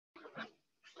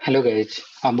Hello guys,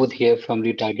 Amod here from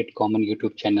the Target Common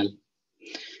YouTube channel.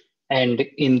 And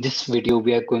in this video,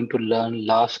 we are going to learn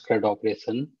last CRUD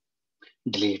operation,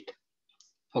 delete.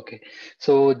 Okay,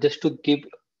 so just to give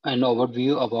an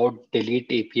overview about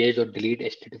delete APIs or delete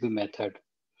HTTP method,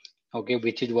 okay,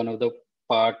 which is one of the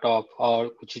part of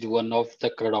or which is one of the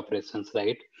CRUD operations,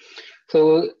 right?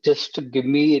 So just to give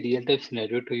me a real-time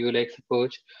scenario to you, like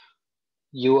suppose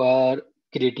you are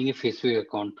creating a Facebook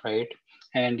account, right?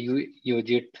 And you use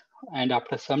it, and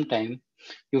after some time,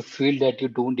 you feel that you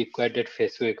don't require that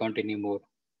Facebook account anymore.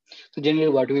 So generally,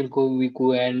 what we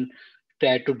go and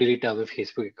try to delete our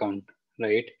Facebook account,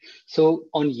 right? So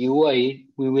on UI,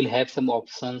 we will have some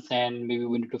options, and maybe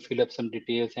we need to fill up some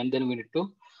details, and then we need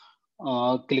to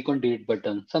click on delete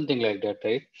button, something like that,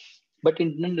 right? But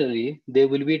internally, there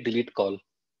will be a delete call.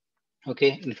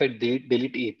 Okay, in fact,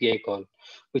 delete API call,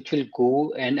 which will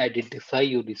go and identify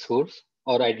your resource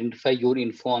or identify your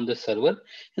info on the server,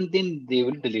 and then they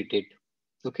will delete it.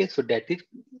 Okay, so that is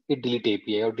a delete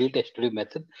API or delete HTTP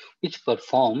method, which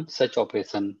perform such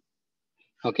operation.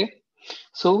 Okay,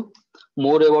 so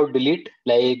more about delete,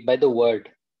 like by the word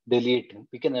delete,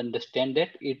 we can understand that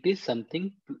it is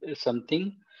something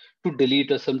to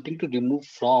delete or something to remove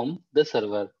from the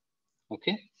server.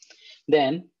 Okay,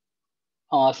 then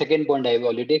second point I've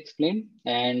already explained.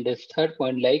 And the third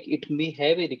point, like it may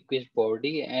have a request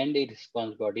body and a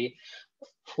response body.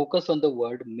 Focus on the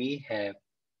word may have.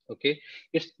 Okay.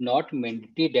 It's not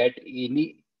mandatory that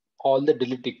all the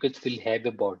delete requests will have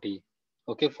a body.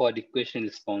 Okay. For request and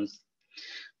response.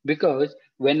 Because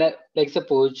like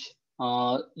suppose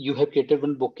you have created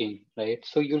one booking, right?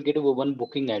 So you'll get a one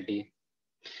booking ID.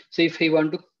 So if you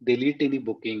want to delete any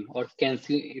booking or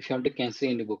cancel, if you want to cancel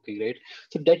any booking, right?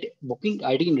 So that booking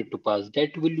ID you need to pass.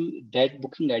 That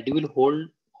booking ID will hold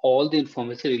all the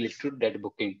information related to that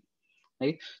booking,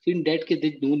 right? So in that case,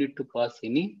 they do need to pass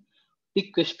any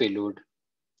request payload.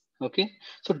 Okay.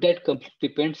 So that completely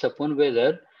depends upon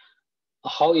whether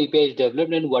how API is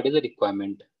developed and what is the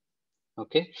requirement.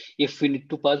 Okay. If we need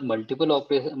to pass multiple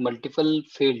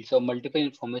fields or multiple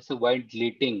information while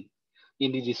deleting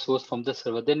any resource from the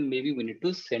server, then maybe we need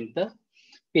to send the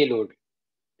payload,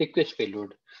 request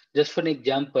payload. Just for an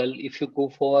example, if you go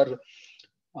for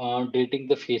deleting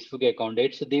the Facebook account,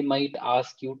 right? So they might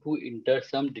ask you to enter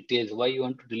some details why you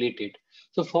want to delete it.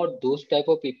 So for those type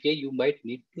of API, you might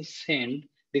need to send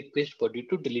request body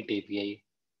to delete API.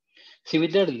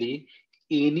 Similarly,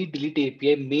 any delete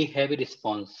API may have a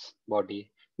response body.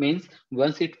 Means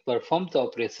once it performs the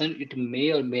operation, it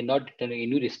may or may not return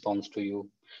any response to you.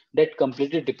 That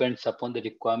completely depends upon the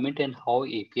requirement and how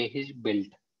API is built.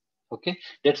 Okay,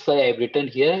 that's why I've written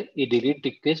here a delete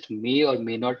request may or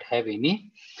may not have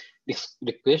any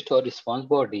request or response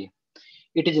body.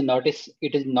 It is not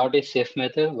a safe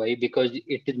method. Why? Because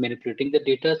it is manipulating the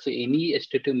data. So any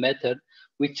static method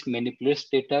which manipulates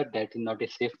data, that is not a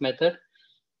safe method.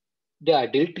 The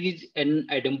delete is an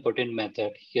idempotent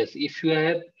method. Yes, if you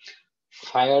have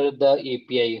fire the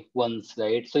API once,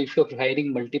 right? So if you're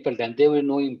firing multiple times, there will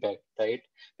no impact, right?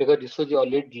 Because this was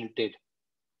already deleted.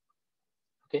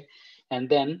 Okay, and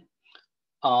then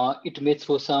it may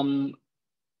throw some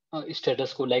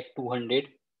status code like 200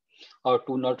 or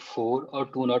 204 or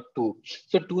 202.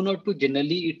 So 202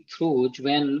 generally it throws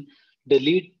when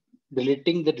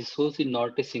deleting the resource is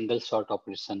not a single shot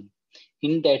operation.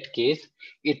 In that case,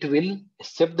 it will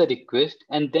accept the request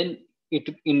and then it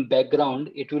in background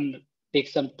it will take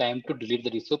some time to delete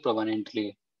the resource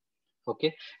permanently.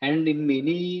 Okay, and in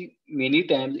many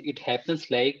times it happens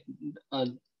like uh,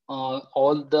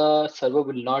 all the server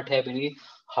will not have any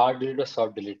hard delete or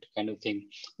soft delete kind of thing.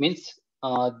 Means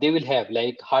they will have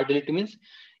like hard delete means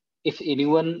if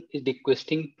anyone is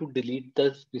requesting to delete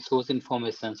the resource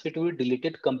information, so it will be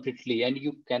deleted completely and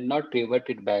you cannot revert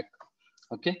it back.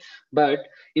 Okay, but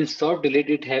in soft delete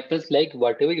it happens like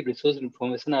whatever resource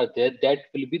information are there, that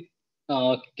will be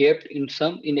kept in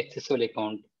some inaccessible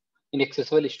account,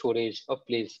 inaccessible storage or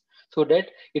place, so that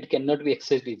it cannot be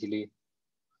accessed easily.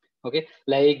 Okay,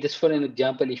 like just for an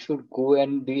example, if you go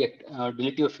and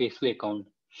delete your Facebook account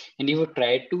and you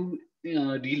try to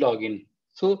re-log in,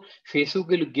 so Facebook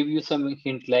will give you some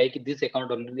hint like this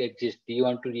account already exists. Do you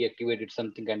want to reactivate it?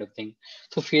 Something kind of thing.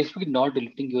 So Facebook is not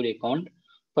deleting your account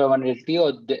permanently,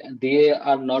 or they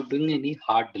are not doing any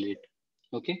hard delete.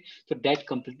 Okay, so that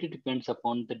completely depends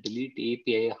upon the delete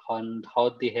API on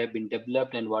how they have been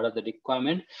developed and what are the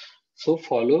requirements. So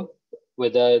follow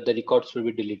whether the records will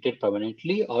be deleted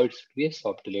permanently or it should be a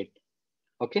soft delete.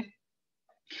 Okay.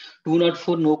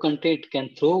 204 no content it can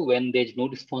throw when there's no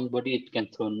response body, it can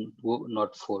throw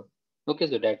not 4. Okay,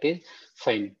 so that is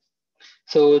fine.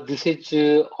 So this is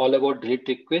all about delete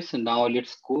requests. Now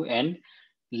let's go and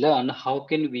learn how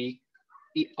can we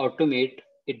automate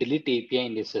a delete API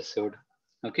in this episode.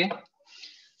 Okay.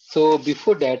 So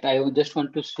before that, I would just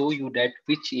want to show you that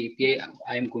which API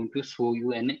I am going to show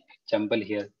you an example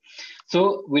here.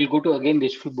 So we'll go to again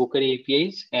RESTful Booker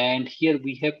APIs, and here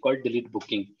we have called delete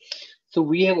booking. So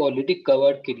we have already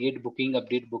covered create booking,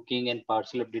 update booking, and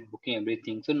partial update booking,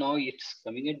 everything. So now it's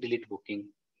coming at delete booking.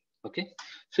 Okay.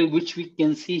 So which we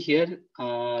can see here,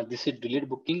 this is delete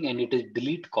booking and it is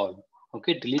delete call.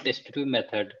 Okay. Delete HTTP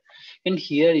method. And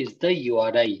here is the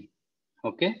URI.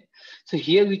 Okay. So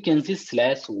here we can see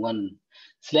 /1.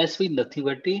 Slash with nothing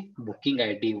but a booking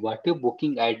ID. What your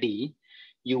booking ID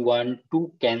you want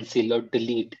to cancel or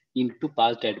delete, you need to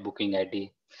pass that booking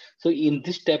ID. So in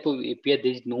this type of API,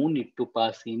 there is no need to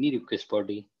pass any request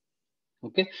body.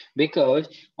 Okay, because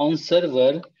on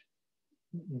server,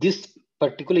 this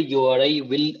particular URI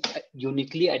will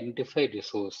uniquely identify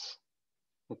resource.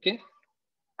 Okay,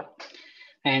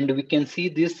 and we can see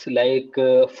this like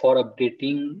for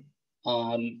updating,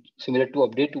 similar to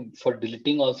update for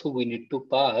deleting also we need to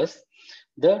pass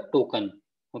the token.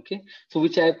 Okay, so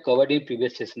which I have covered in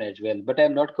previous session as well, but I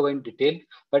am not covering detail.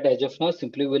 But as of now,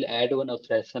 simply we'll add one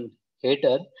authorization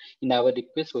header in our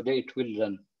request so that it will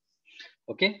run.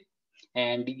 Okay,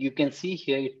 and you can see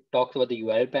here it talks about the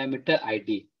URL parameter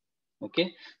ID.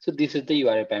 Okay, so this is the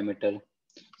URL parameter.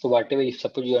 So whatever, if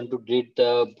suppose you want to delete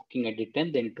the booking ID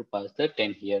 10, then you need to pass the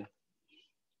 10 here.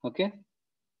 Okay,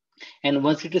 and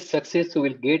once it is success, so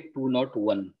we'll get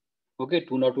 201. Okay,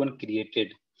 201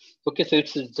 created. Okay, so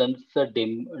it's just a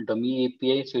dummy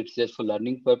API, so it's just for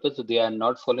learning purpose. So they are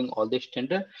not following all the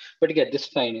standard, but yeah, this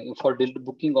fine. For delete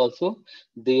booking also,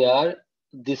 they are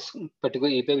this particular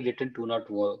API will return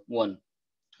 201.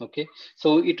 Okay,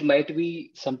 so it might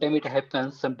be sometime it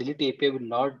happens some delete API will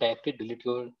not directly delete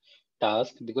your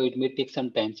task because it may take some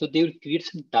time. So they will create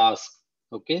some task.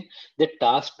 Okay, the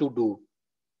task to do.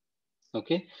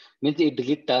 Okay, means a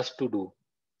delete task to do.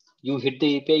 You hit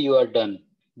the API, you are done.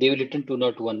 They will return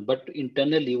 201. But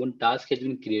internally, one task has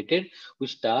been created,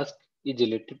 which task is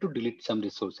related to delete some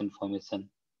resource information.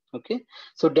 Okay,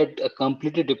 so that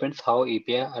completely depends how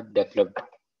API are developed.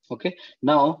 Okay,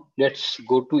 now let's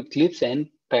go to Eclipse and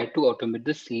try to automate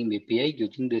the same API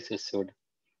using this episode.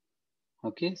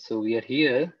 Okay, so we are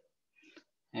here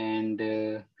and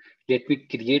let me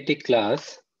create a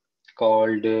class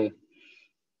called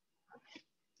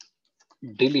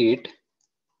delete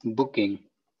booking.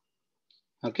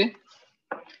 Okay,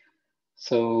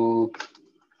 so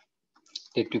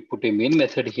let me put a main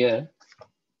method here.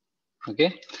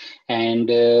 Okay, and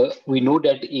we know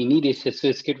that any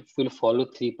REST script will follow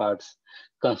three parts: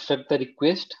 construct the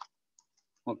request.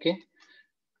 Okay,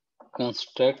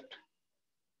 construct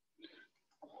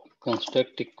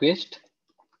request.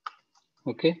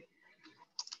 Okay,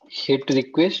 hit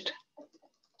request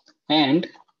and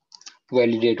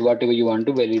validate whatever you want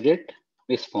to validate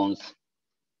response.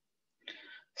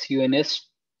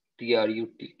 CUNSTRUT.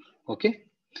 Okay,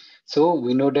 so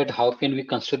we know that how can we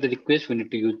construct the request? We need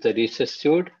to use the REST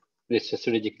assured. REST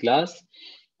assured is a class,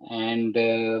 and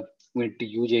we need to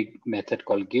use a method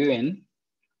called given.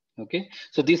 Okay,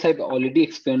 so this I've already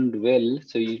explained well,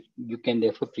 so you can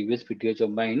therefore previous videos of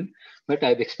mine, but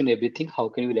I've explained everything. How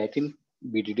can we write in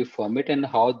BDD format and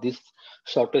how this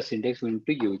shorter syntax we need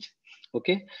to use.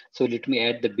 Okay, so let me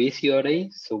add the base URI.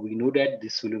 So we know that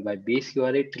this will be my base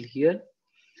URI till here.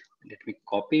 Let me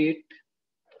copy it,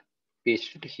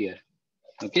 paste it here.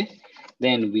 Okay,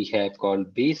 then we have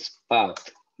called base path,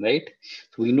 right?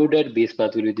 So we know that base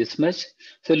path will be this much.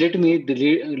 So let me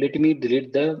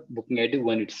delete the booking ID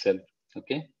one itself.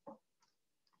 Okay.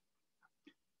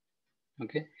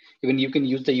 Okay, even you can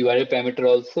use the URL parameter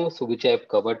also, so which I have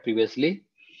covered previously.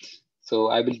 So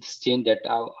I will just change that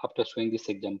out after showing this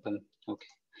example. Okay,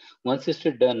 once it's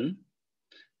done,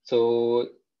 so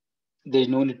there is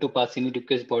no need to pass any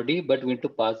request body, but we need to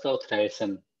pass the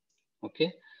authorization.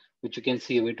 Okay, which you can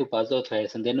see we need to pass the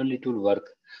authorization, then only it will work.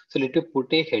 So let me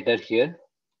put a header here.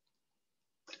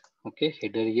 Okay,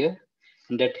 header here,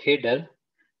 and that header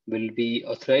will be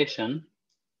authorization.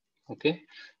 Okay,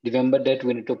 remember that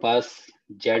we need to pass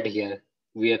Z here.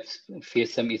 We have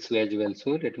faced some issue as well.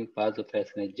 So let me pass the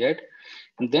fashion as Z,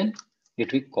 and then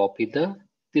let me copy the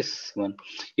this one.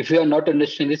 If you are not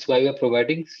understanding this, why we are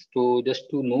providing, so just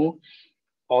to know,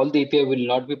 all the API will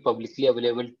not be publicly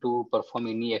available to perform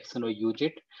any action or use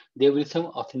it. There will be some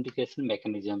authentication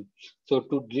mechanism. So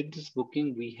to delete this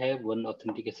booking, we have one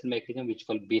authentication mechanism which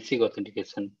called basic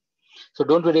authentication. So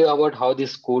don't worry about how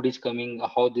this code is coming,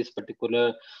 how this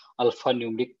particular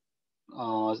alphanumeric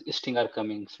string are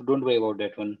coming. So don't worry about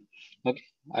that one. Okay,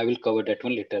 I will cover that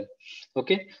one later.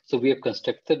 Okay, so we have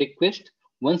constructed the request.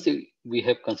 Once we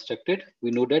have constructed,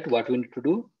 we know that what we need to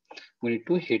do. We need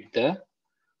to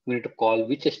we need to call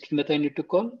which string method I need to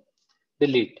call?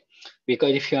 Delete.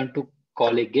 Because if you want to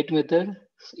call a get method,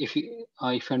 if you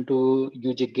want to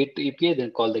use a get API,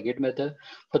 then call the get method.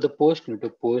 For the post, you need to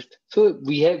post. So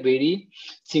we have very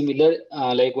similar,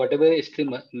 like whatever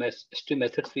string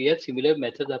methods we have, similar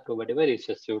methods are provided by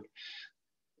Research Suite.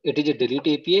 It is a delete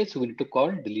API, so we need to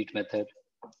call delete method.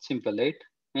 Simple, right?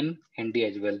 And handy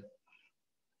as well.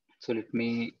 So let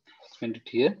me explain it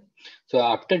here. So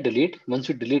after delete, once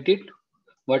you delete it,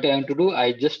 what I want to do,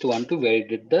 I just want to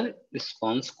validate the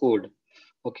response code.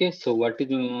 Okay, so what is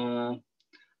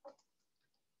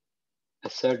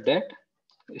assert that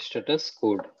status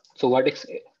code. So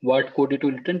what code it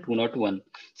will return? 201.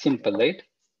 Simple, right?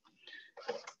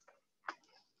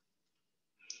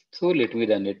 So let me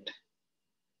run it.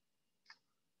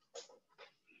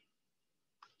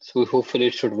 So hopefully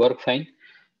it should work fine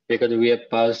because we have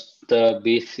passed the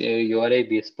base URI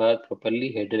base path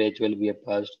properly. Header as well we have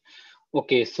passed.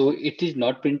 Okay, so it is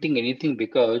not printing anything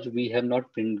because we have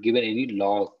not given any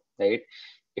log, right?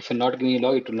 If you're not giving a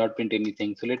log, it will not print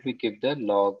anything. So let me give the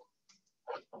log.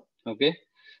 Okay,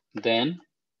 then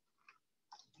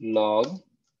log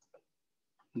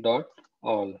dot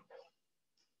all.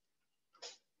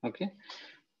 Okay,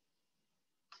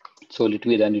 so let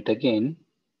me run it again.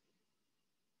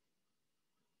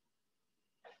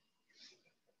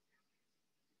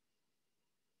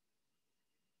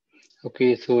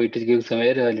 Okay, so it is giving some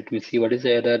error. Let me see what is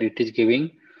the error. It is giving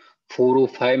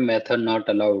 405 method not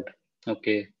allowed.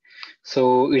 Okay,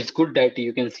 so it's good that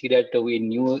you can see that we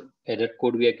new error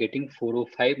code we are getting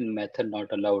 405 method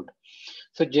not allowed.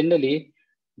 So generally,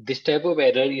 this type of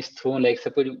error is thrown like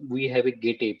suppose we have a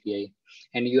get API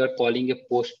and you are calling a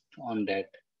post on that,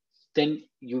 then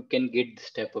you can get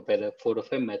this type of error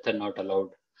 405 method not allowed.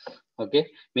 Okay,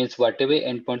 means whatever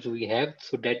endpoints we have,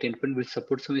 so that endpoint will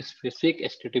support some specific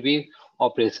HTTP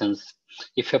operations.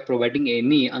 If you're providing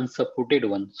any unsupported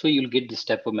one, so you'll get this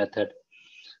type of method.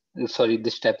 Sorry,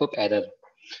 this type of error.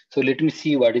 So let me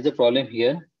see what is the problem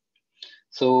here.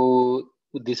 So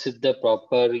this is the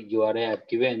proper URI I've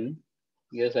given.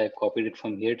 Yes, I copied it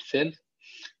from here itself.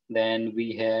 Then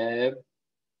we have,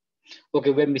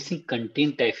 okay, we're missing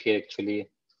content type here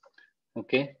actually.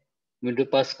 Okay, we need to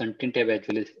pass content type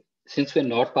actually. Since we're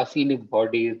not passing any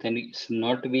body, then it should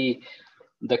not be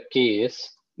the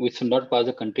case. We should not pass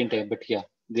the content type, but yeah,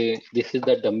 this is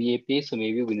the dummy API, so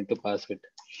maybe we need to pass it.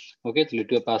 Okay, so let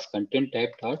me pass content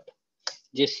type dot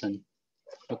JSON.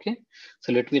 Okay,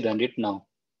 so let me run it now.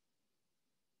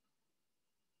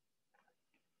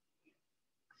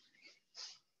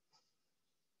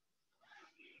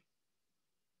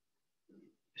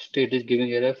 State is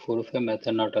giving error 405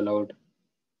 method not allowed.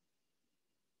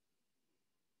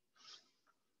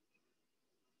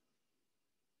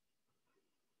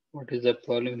 What is the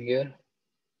problem here?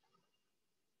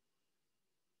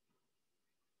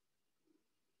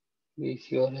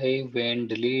 VCRI when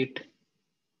delete.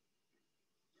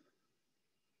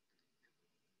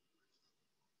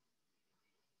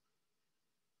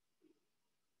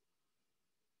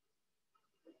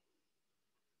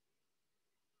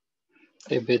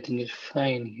 Everything is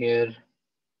fine here.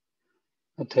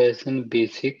 Authorization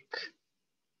basic.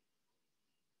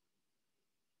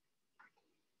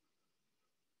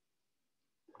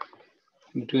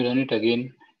 Let me run it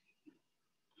again.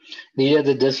 These are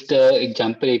the just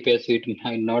example APIs, so it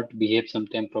might not behave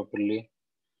sometime properly.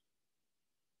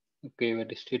 Okay, but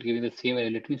it's still giving the same error.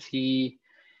 Let me see.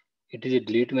 It is a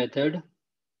delete method,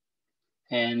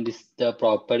 and this is the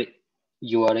proper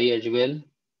URI as well.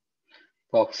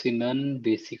 Proxy none,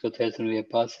 basic authorization we are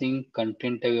passing,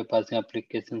 content type we are passing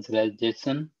application slash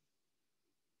JSON.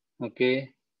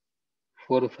 Okay,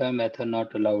 405 method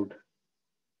not allowed.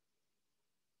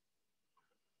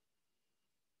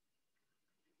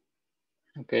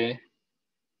 Okay.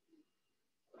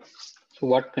 So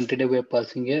what container we are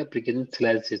passing here? Application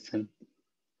slash JSON.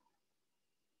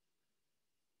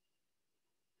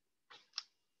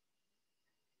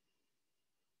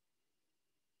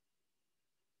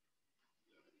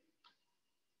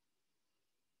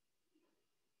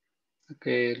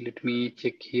 Okay, let me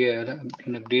check here.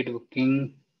 In update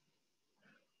booking,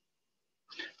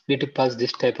 need to pass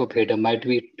this type of header. Might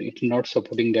be it not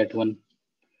supporting that one.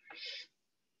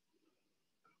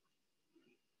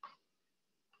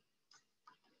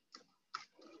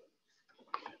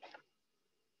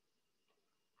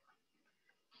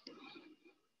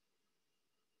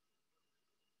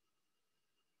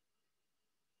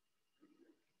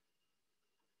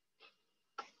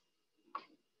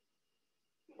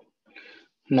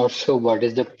 Not sure what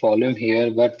is the problem here,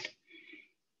 but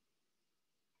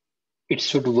it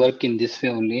should work in this way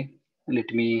only.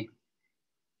 Let me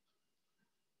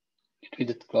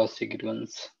just cross check it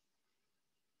once.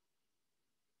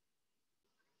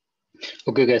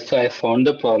 Okay, guys. So I found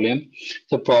the problem.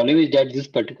 The problem is that this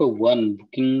particular one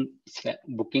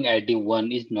booking ID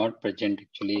one is not present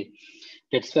actually.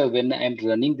 That's why when I'm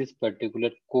running this particular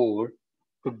code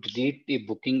to delete a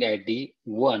booking ID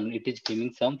one, it is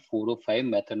giving some 405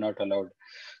 method not allowed.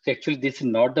 So actually, this is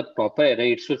not the proper error.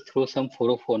 It should throw some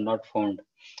 404 not found,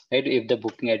 right? If the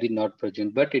booking ID not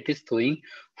present, but it is throwing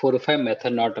 405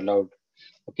 method not allowed.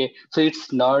 Okay, so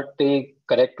it's not a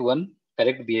correct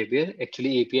behavior.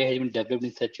 Actually, API has been developed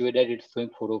in such a way that it's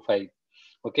showing 405.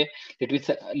 Okay,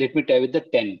 let me try with the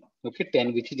 10. Okay,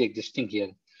 10 which is existing here.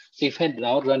 So if I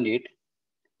now run it,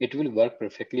 it will work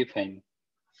perfectly fine.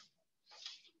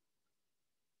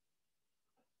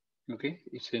 Okay,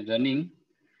 it's running.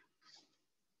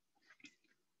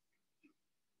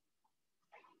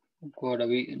 God,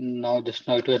 we now just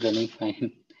now it was running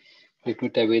fine. Let me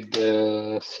try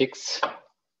with 6.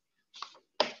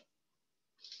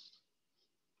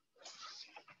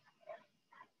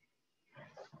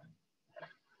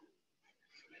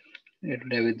 Let me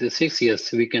try with the 6.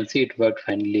 Yes, we can see it worked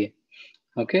finally.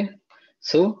 Okay,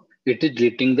 so it is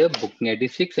deleting the booking ID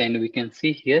 6, and we can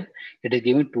see here it is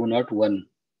giving 201.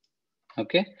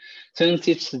 Okay, since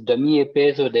it's dummy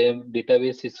APIs or the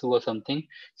database issue or something,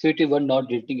 so it was not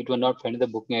deleting, it was not finding the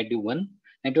booking ID one,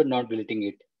 and it was not deleting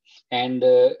it. And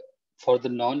for the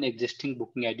non-existing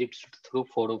booking ID, it's through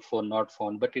 404 not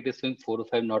found, but it is showing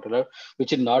 405 not allowed,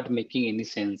 which is not making any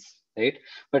sense, right?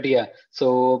 But yeah,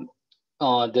 so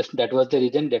that was the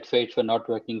reason. That's why it was not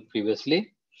working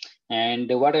previously. And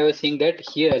what I was saying that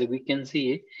here we can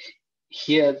see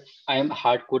here I am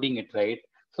hard coding it, right?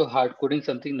 So hard coding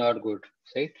something not good,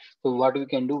 right? So what we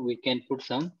can do, we can put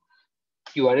some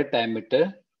URL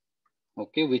parameter,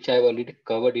 okay, which I've already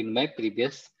covered in my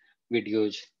previous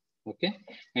videos, okay?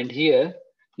 And here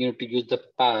you need to use the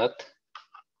path,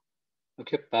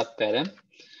 okay, path param,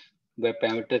 where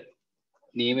parameter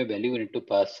name a value we need to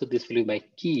pass. So this will be my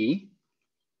key,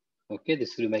 okay,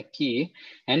 this will be my key,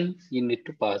 and you need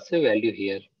to pass a value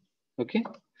here, okay?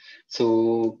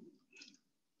 So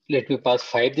let me pass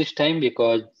 5 this time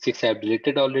because 6 I have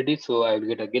deleted already. So I will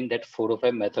get again that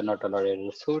 405 method not allowed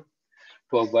error. So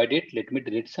to avoid it, let me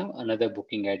delete some another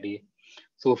booking ID.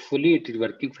 So fully it is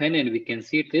working fine, and we can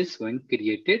see it is showing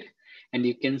created, and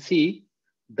you can see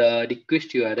the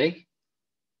request URI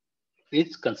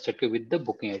is constructed with the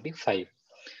booking ID 5.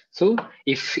 So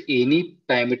if any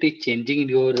parameter is changing in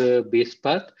your base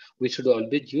path, we should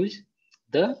always use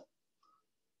the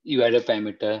URL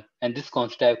parameter, and this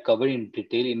concept I have covered in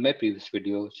detail in my previous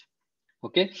videos.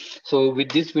 Okay, so with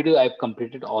this video I've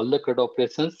completed all the CRUD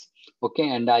operations. Okay,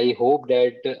 and I hope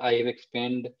that I have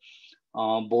explained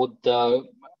both the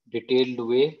detailed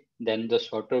way, then the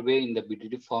shorter way in the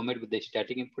BDD format with the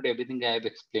static input. Everything I have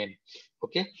explained.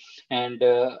 Okay, and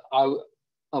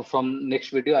from next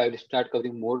video I will start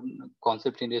covering more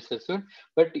concepts in this session.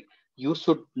 But you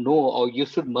should know, or you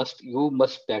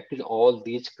must practice all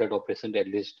these CRUD operations at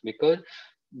least, because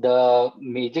the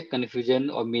major confusion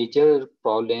or major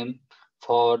problem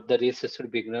for the researcher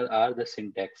beginner are the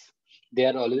syntax. They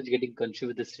are always getting confused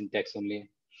with the syntax only.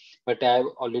 But I have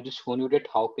already shown you that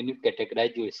how can you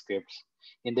categorize your scripts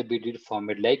in the BDD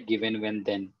format, like given, when,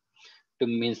 then, to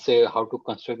means how to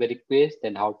construct the request,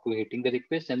 then how to hitting the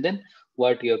request, and then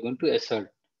what you are going to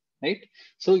assert, right?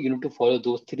 So you need to follow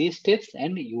those 3 steps,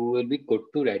 and you will be good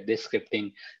to write the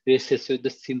scripting. This is the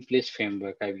simplest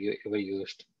framework I've ever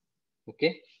used.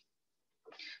 Okay.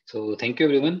 So thank you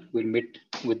everyone. We'll meet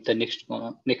with the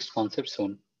next concept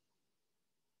soon.